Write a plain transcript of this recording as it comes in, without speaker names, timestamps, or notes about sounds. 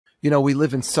You know, we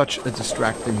live in such a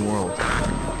distracting world.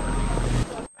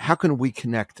 How can we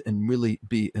connect and really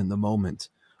be in the moment?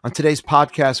 On today's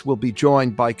podcast, we'll be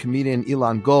joined by comedian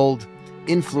Elon,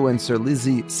 influencer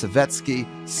Lizzy, Savetsky,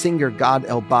 singer God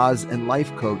Elbaz, and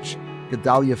life coach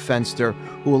Gedale Fenster,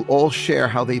 who will all share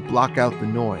how they block out the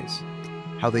noise,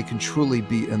 how they can truly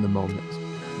be in the moment.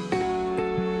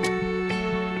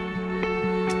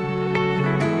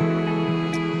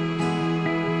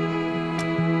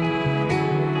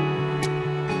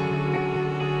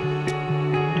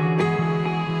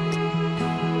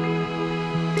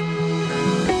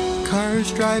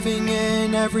 Cars driving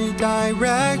in every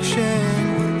direction.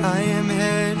 I am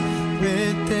hit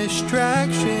with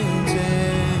distractions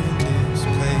in this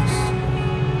place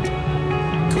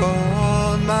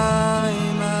called my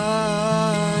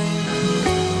mind.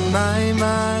 My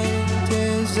mind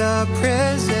is a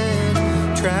prison,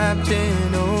 trapped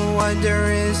in a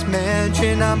wondrous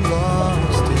mansion. I'm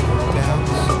lost in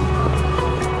doubts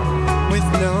with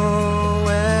no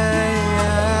way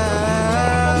out.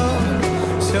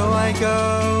 So I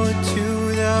go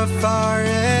to the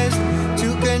forest to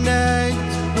connect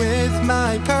with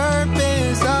my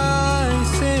purpose. I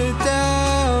sit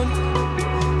down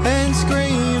and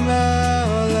scream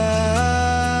out loud.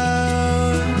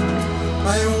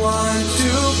 I want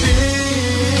to be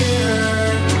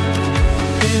here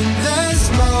in this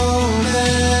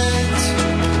moment.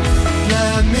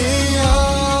 Let me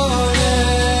own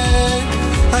it.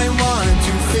 I want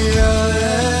to feel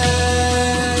it.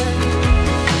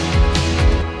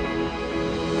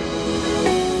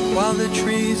 While the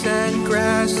trees and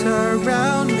grass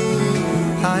around me,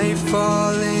 I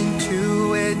fall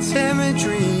into its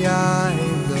imagery. I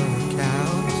look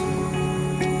out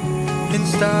and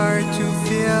start to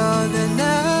feel the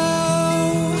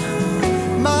now.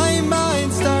 My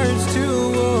mind starts to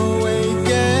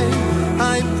awaken.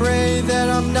 I pray that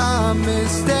I'm not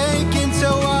mistaken,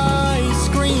 so I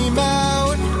scream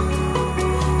out,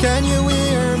 can you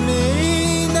hear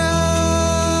me now?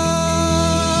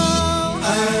 I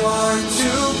want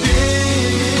to be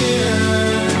here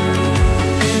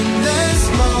in this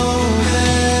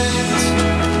moment.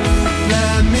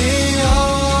 Let me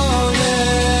own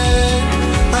it.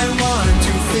 I want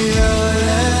to feel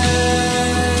it.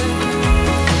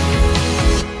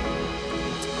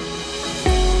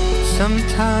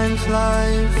 Sometimes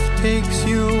life takes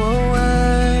you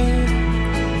away,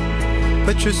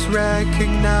 but just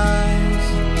recognize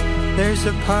there's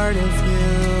a part of you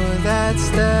that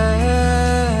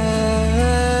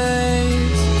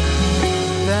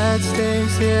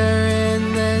stays here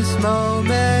in this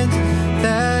moment,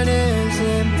 that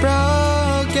isn't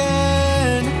broken,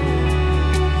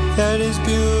 that is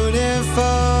beautiful.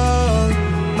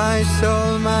 My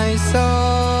soul, my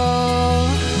soul,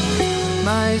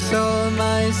 my soul,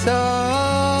 my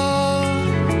soul,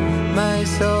 my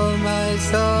soul, my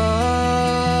soul,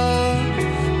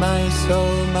 my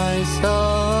soul, my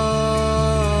soul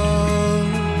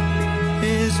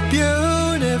is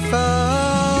beautiful.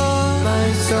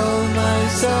 My soul, my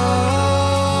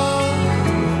soul,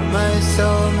 my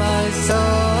soul, my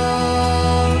soul,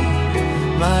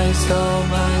 my soul,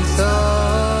 my soul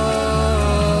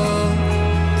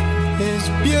is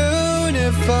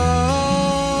beautiful.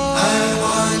 I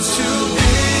want to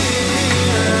be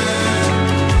here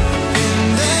in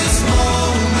this moment.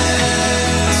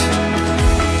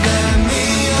 Let me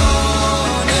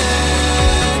own it.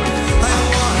 I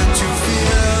want to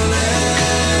feel it.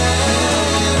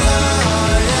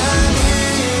 I am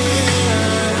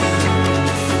here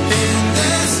in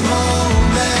this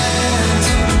moment.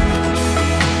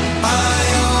 I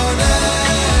own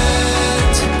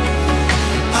it.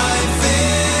 I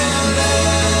feel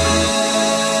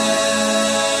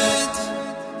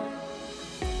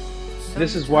it.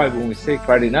 This is why when we say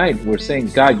Friday night, we're saying,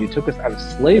 God, you took us out of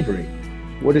slavery.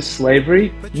 What is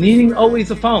slavery? Needing always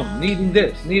a phone, needing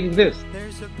this,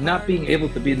 not being able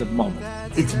to be in the moment.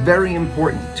 It's very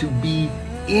important to be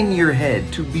in your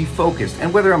head, to be focused.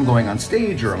 And whether I'm going on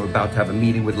stage or I'm about to have a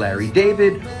meeting with Larry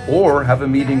David or have a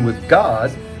meeting with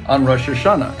God on Rosh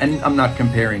Hashanah. And I'm not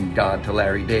comparing God to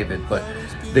Larry David, but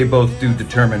they both do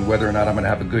determine whether or not I'm going to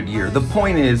have a good year. The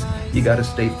point is, you got to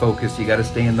stay focused, you got to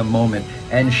stay in the moment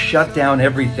and shut down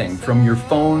everything from your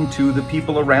phone to the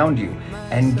people around you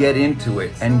and get into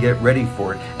it and get ready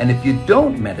for it. And if you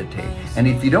don't meditate and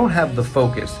if you don't have the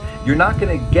focus, you're not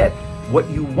going to get what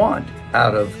you want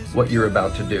out of what you're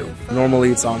about to do.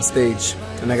 Normally it's on stage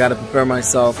and I got to prepare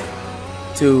myself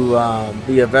to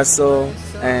be a vessel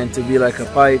and to be like a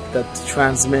pipe that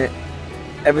transmit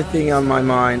everything on my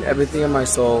mind, everything in my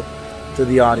soul to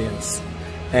the audience.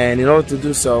 And in order to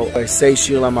do so, I say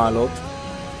Shir Lamalot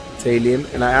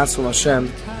Tehillim, and I ask from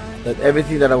Hashem that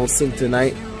everything that I will sing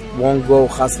tonight won't go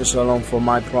chas v'shalom for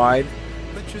my pride,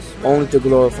 only to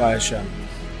glorify Hashem.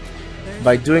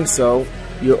 By doing so,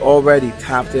 you're already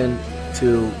tapped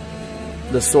into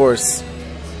the source,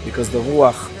 because the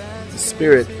ruach, the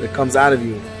spirit that comes out of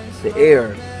you, the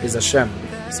air, is Hashem.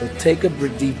 So take a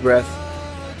deep breath.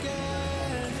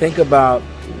 Think about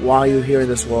why you're here in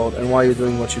this world and why you're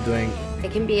doing what you're doing.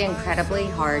 It can be incredibly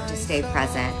hard to stay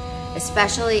present,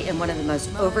 especially in one of the most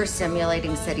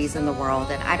overstimulating cities in the world.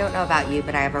 And I don't know about you,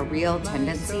 but I have a real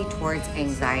tendency towards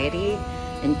anxiety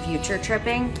and future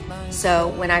tripping. So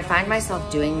when I find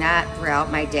myself doing that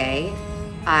throughout my day,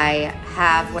 I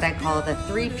have what I call the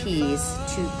 3 P's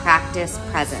to practice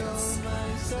presence.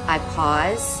 I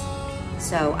pause,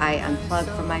 so I unplug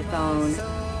from my phone,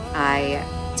 I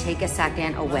take a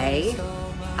second away,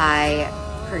 I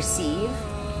perceive,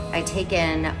 I take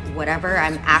in whatever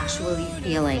I'm actually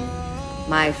feeling,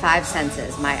 my 5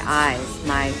 senses, my eyes,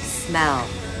 my smell,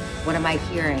 what am I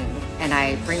hearing, and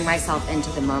I bring myself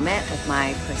into the moment with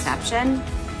my perception,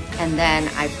 and then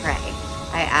I pray.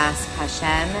 I ask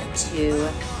Hashem to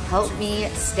help me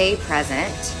stay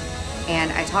present,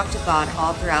 and I talk to God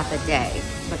all throughout the day,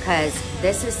 because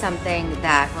this is something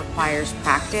that requires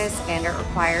practice and it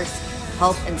requires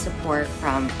help and support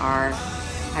from our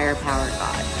higher power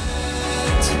God.